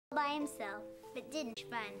by himself, but didn't have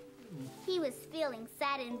fun. He was feeling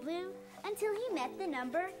sad and blue until he met the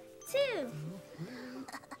number 2.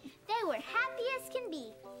 They were happy as can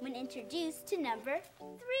be when introduced to number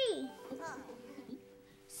 3.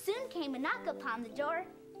 Soon came a knock upon the door,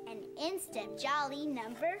 and in stepped jolly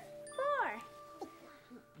number 4.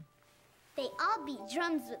 They all beat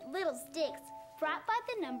drums with little sticks brought by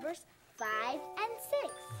the numbers 5 and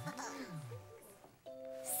 6.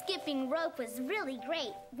 Skipping rope was really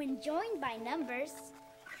great when joined by numbers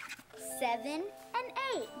 7 and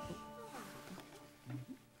 8.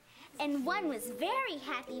 And one was very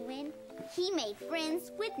happy when he made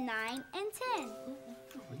friends with 9 and 10.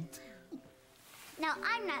 Now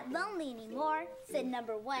I'm not lonely anymore, said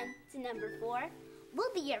number 1 to number 4.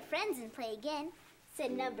 We'll be your friends and play again,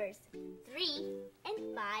 said numbers 3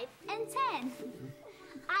 and 5 and 10.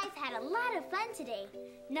 I've had a lot of fun today,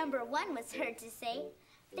 number 1 was heard to say.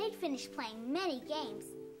 They'd finished playing many games.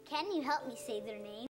 Can you help me say their names?